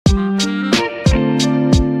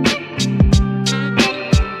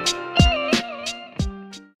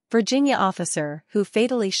Virginia officer who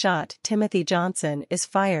fatally shot Timothy Johnson is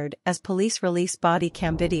fired as police release body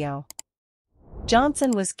cam video.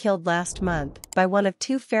 Johnson was killed last month by one of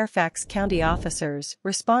two Fairfax County officers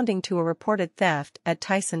responding to a reported theft at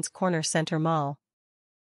Tysons Corner Center Mall.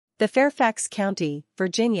 The Fairfax County,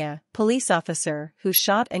 Virginia, police officer who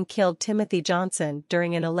shot and killed Timothy Johnson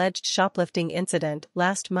during an alleged shoplifting incident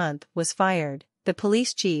last month was fired, the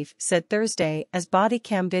police chief said Thursday as body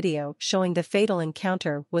cam video showing the fatal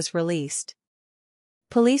encounter was released.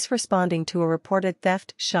 Police responding to a reported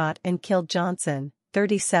theft shot and killed Johnson,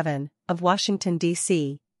 37, of Washington,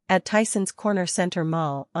 D.C., at Tysons Corner Center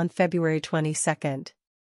Mall on February 22.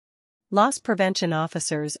 Loss prevention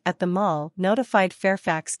officers at the mall notified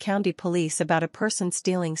Fairfax County Police about a person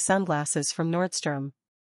stealing sunglasses from Nordstrom.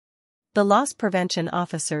 The loss prevention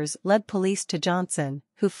officers led police to Johnson,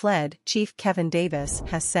 who fled, Chief Kevin Davis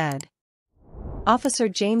has said. Officer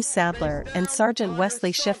James Sadler and Sgt.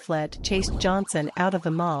 Wesley Shifflett chased Johnson out of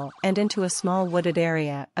the mall and into a small wooded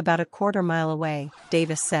area about a quarter-mile away,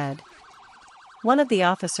 Davis said. One of the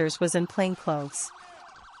officers was in plainclothes.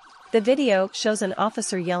 The video shows an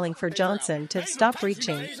officer yelling for Johnson to stop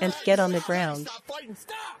reaching and get on the ground.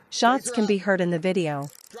 Shots can be heard in the video.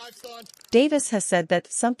 Davis has said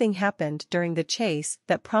that something happened during the chase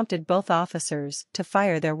that prompted both officers to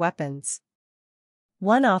fire their weapons.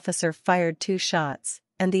 One officer fired 2 shots,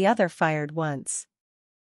 and the other fired once.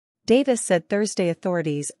 Davis said Thursday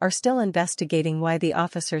authorities are still investigating why the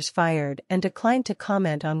officers fired and declined to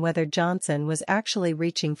comment on whether Johnson was actually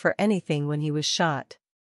reaching for anything when he was shot.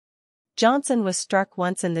 Johnson was struck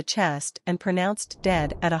once in the chest and pronounced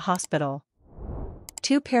dead at a hospital.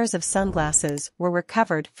 2 pairs of sunglasses were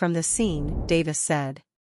recovered from the scene, Davis said.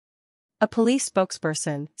 A police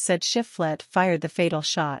spokesperson said Shifflett fired the fatal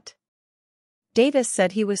shot. Davis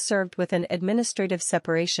said he was served with an administrative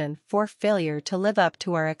separation for failure to live up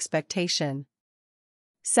to our expectation.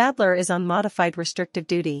 Sadler is on modified restrictive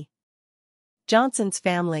duty. Johnson's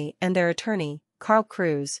family and their attorney, Carl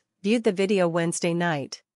Cruz, viewed the video Wednesday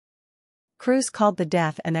night. Cruz called the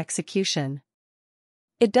death an execution.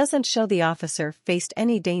 It doesn't show the officer faced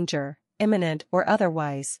any danger, imminent or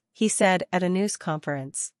otherwise, he said at a news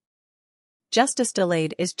conference. Justice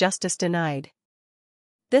delayed is justice denied.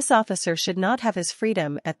 This officer should not have his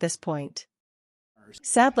freedom at this point.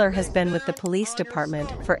 Sadler has been with the police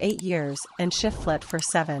department for 8 years and Shifflett for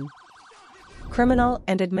 7. Criminal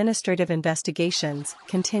and administrative investigations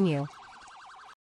continue.